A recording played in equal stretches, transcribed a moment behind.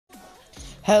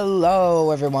Hello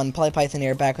everyone, PolyPython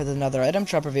here, back with another item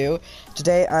shop review.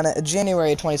 Today on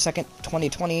January 22nd,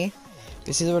 2020,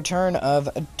 we see the return of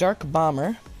a Dark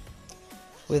Bomber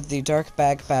with the Dark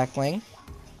Bag backbling,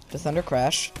 the Thunder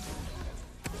Crash,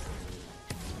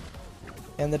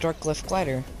 and the Dark Glyph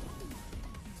Glider.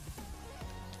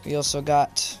 We also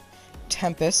got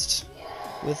Tempest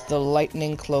with the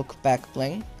Lightning Cloak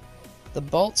backbling, the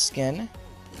Bolt skin,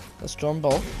 the Storm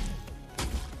Bolt,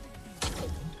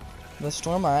 the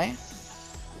Storm Eye,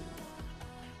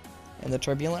 and the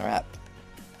Turbulent Wrap.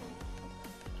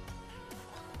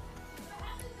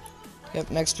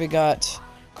 Yep, next we got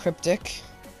Cryptic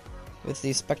with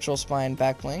the Spectral Spine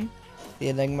backbling, the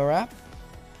Enigma Wrap.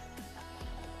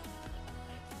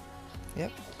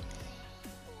 Yep.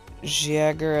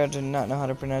 Jagger, I do not know how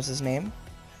to pronounce his name,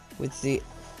 with the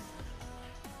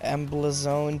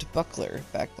Emblazoned Buckler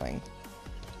backbling.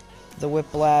 The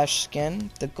Whiplash skin,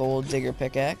 the Gold Digger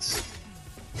pickaxe,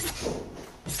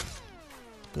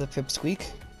 the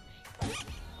Pipsqueak,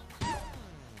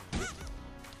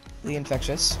 the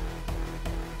Infectious,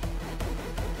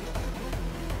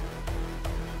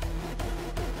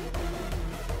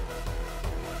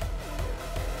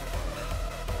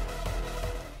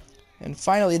 and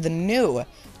finally the new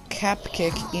Cap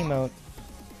Kick emote.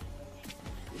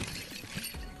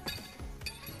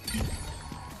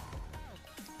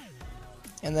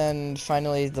 And then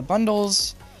finally the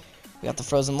bundles. We got the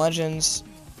Frozen Legends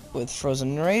with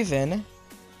Frozen Raven,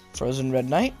 Frozen Red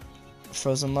Knight,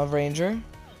 Frozen Love Ranger,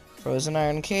 Frozen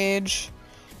Iron Cage,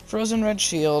 Frozen Red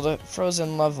Shield,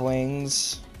 Frozen Love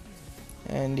Wings,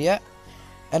 and yeah.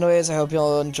 Anyways, I hope you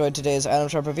all enjoyed today's item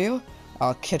shop review.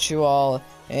 I'll catch you all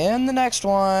in the next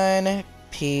one.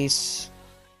 Peace.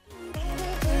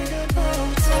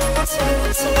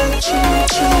 Choo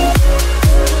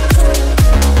choo.